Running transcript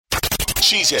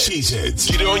Cheeseheads.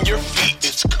 Get on your feet.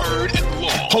 It's Curd and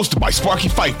Long. Hosted by Sparky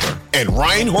Fifer and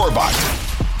Ryan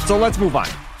Horvath. So let's move on.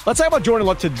 Let's talk about Jordan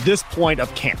Love to this point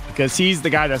of camp, because he's the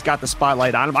guy that's got the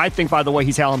spotlight on him. I think, by the way,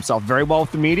 he's handled himself very well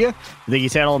with the media. I think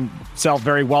he's handled himself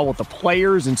very well with the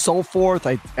players and so forth.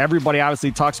 Everybody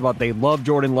obviously talks about they love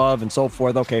Jordan Love and so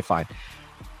forth. Okay, fine.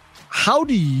 How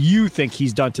do you think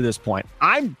he's done to this point?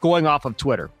 I'm going off of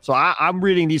Twitter. So I'm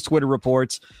reading these Twitter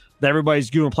reports that everybody's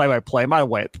doing play-by-play. By the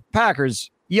way, Packers,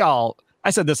 y'all,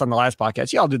 I said this on the last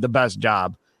podcast, y'all did the best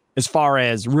job as far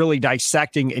as really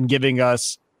dissecting and giving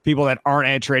us people that aren't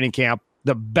at training camp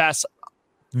the best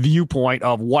viewpoint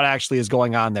of what actually is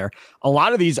going on there. A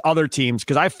lot of these other teams,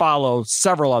 because I follow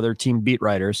several other team beat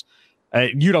writers,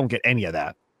 you don't get any of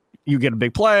that. You get a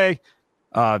big play.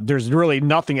 There's really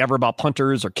nothing ever about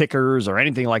punters or kickers or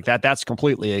anything like that. That's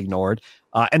completely ignored.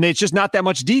 And it's just not that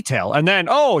much detail. And then,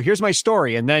 here's my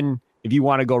story. And then if you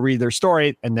want to go read their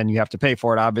story and then you have to pay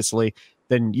for it, obviously,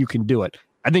 then you can do it.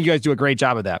 I think you guys do a great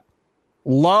job of that.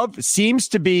 Love seems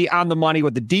to be on the money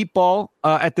with the deep ball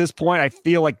at this point. I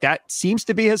feel like that seems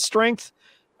to be his strength.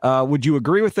 Would you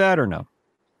agree with that or no?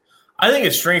 I think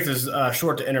his strength is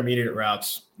short to intermediate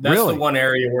routes. That's really the one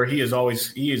area where he is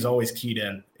always keyed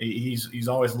in. He's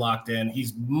always locked in.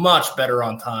 He's much better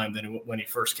on time than when he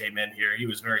first came in here. He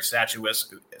was very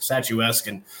statuesque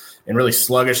and really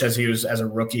sluggish as he was as a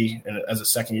rookie and as a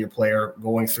second-year player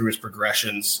going through his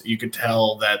progressions. You could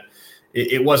tell that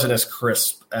it wasn't as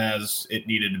crisp as it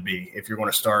needed to be if you're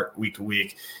going to start week to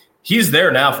week. He's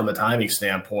there now from a timing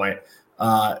standpoint.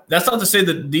 That's not to say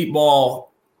that deep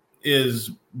ball is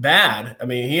bad. I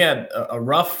mean, he had a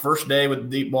rough first day with the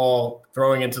deep ball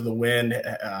throwing into the wind,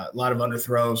 a lot of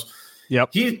underthrows. Yep.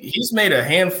 He's made a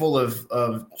handful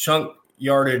of chunk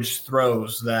yardage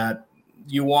throws that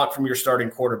you want from your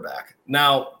starting quarterback.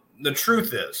 Now, the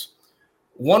truth is,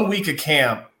 1 week of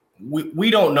camp, we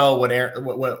don't know what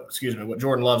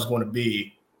Jordan Love's going to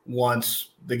be once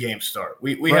the games start.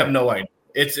 We right. have no idea.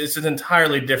 It's an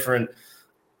entirely different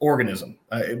organism.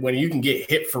 When you can get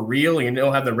hit for real and you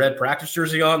don't have the red practice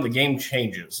jersey on, the game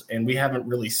changes. And we haven't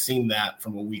really seen that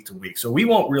from a week to week. So we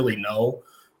won't really know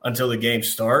until the games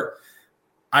start.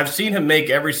 I've seen him make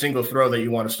every single throw that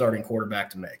you want a starting quarterback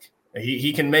to make.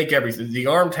 He can make everything. The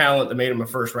arm talent that made him a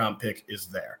first-round pick is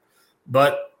there.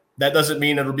 But that doesn't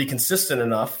mean it'll be consistent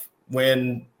enough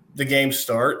when the games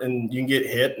start and you can get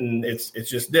hit, and it's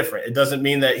just different. It doesn't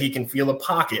mean that he can feel a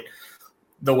pocket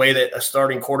the way that a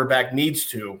starting quarterback needs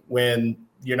to when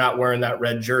you're not wearing that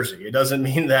red jersey. It doesn't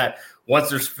mean that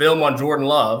once there's film on Jordan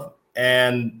Love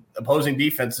and opposing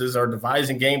defenses are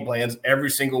devising game plans every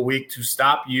single week to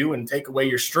stop you and take away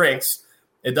your strengths,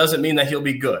 it doesn't mean that he'll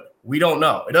be good. We don't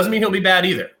know. It doesn't mean he'll be bad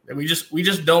either. We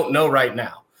just don't know right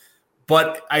now.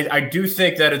 But I do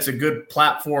think that it's a good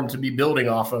platform to be building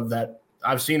off of, that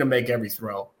I've seen him make every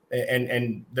throw.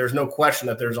 And there's no question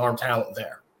that there's arm talent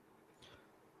there.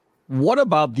 What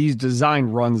about these design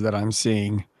runs that I'm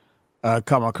seeing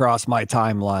come across my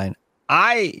timeline?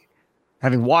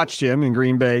 Having watched him in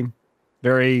Green Bay,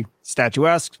 very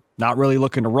statuesque, not really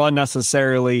looking to run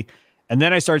necessarily. And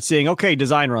then I start seeing, okay,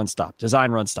 design run stopped.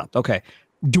 Okay.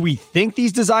 Do we think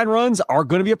these design runs are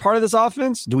going to be a part of this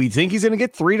offense? Do we think he's going to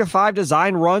get 3 to 5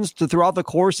 design runs throughout the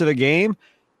course of a game?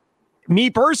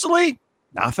 Me personally,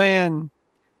 not a fan.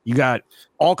 You got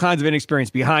all kinds of inexperience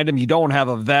behind him. You don't have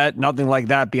a vet, nothing like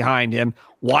that behind him.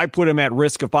 Why put him at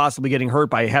risk of possibly getting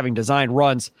hurt by having design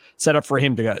runs set up for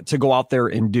him to go out there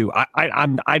and do?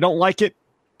 I don't like it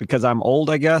because I'm old,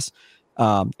 I guess.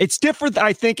 It's different,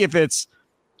 I think, if it's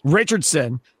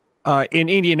Richardson in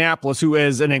Indianapolis, who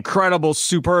is an incredible,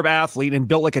 superb athlete and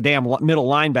built like a damn middle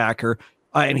linebacker,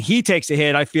 and he takes a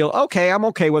hit. I feel, okay, I'm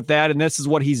okay with that, and this is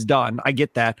what he's done. I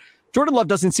get that. Jordan Love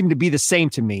doesn't seem to be the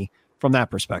same to me from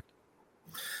that perspective.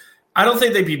 I don't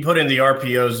think they'd be putting the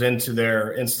RPOs into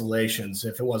their installations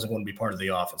if it wasn't going to be part of the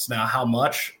offense. Now, how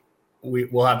much,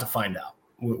 we'll have to find out.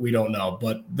 We don't know,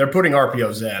 but they're putting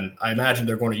RPOs in. I imagine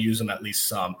they're going to use them at least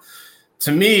some.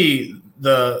 To me,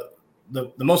 the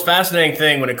most fascinating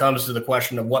thing when it comes to the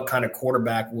question of what kind of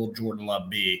quarterback will Jordan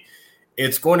Love be,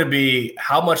 it's going to be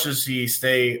how much does he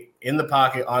stay in the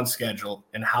pocket on schedule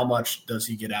and how much does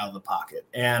he get out of the pocket.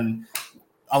 And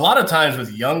a lot of times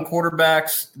with young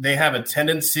quarterbacks, they have a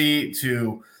tendency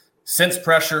to sense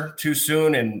pressure too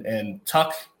soon and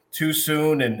tuck too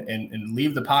soon and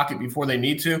leave the pocket before they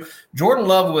need to. Jordan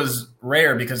Love was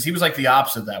rare because he was like the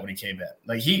opposite of that when he came in.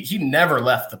 Like he never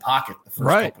left the pocket the first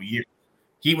couple of years.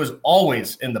 He was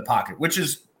always in the pocket, which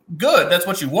is good. That's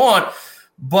what you want.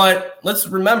 But let's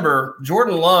remember,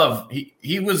 Jordan Love,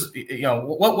 he was,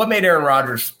 what made Aaron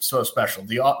Rodgers so special?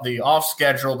 The off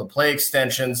schedule, the play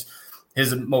extensions.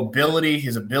 his mobility,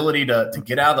 his ability to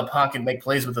get out of the pocket and make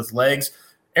plays with his legs.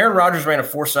 Aaron Rodgers ran a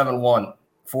 4.71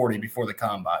 40 before the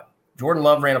combine. Jordan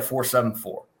Love ran a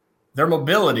 4.74. Their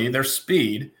mobility, their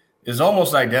speed is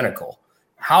almost identical.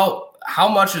 How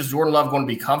much is Jordan Love going to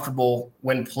be comfortable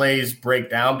when plays break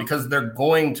down? Because they're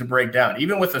going to break down.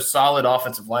 Even with a solid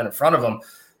offensive line in front of them,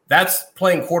 that's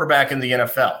playing quarterback in the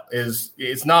NFL.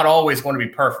 It's not always going to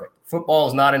be perfect. Football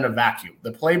is not in a vacuum.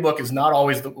 The playbook is not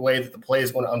always the way that the play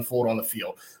is going to unfold on the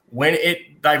field. When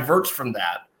it diverts from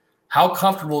that, how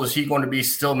comfortable is he going to be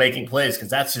still making plays? Because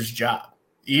that's his job.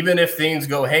 Even if things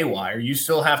go haywire, you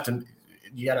still have to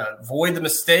 – you got to avoid the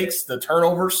mistakes, the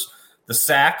turnovers, the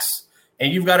sacks,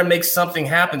 and you've got to make something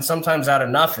happen sometimes out of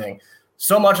nothing.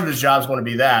 So much of his job is going to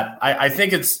be that. I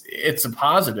think it's a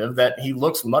positive that he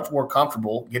looks much more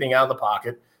comfortable getting out of the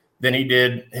pocket than he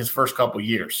did his first couple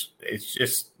years. It's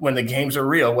just when the games are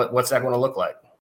real, what's that going to look like?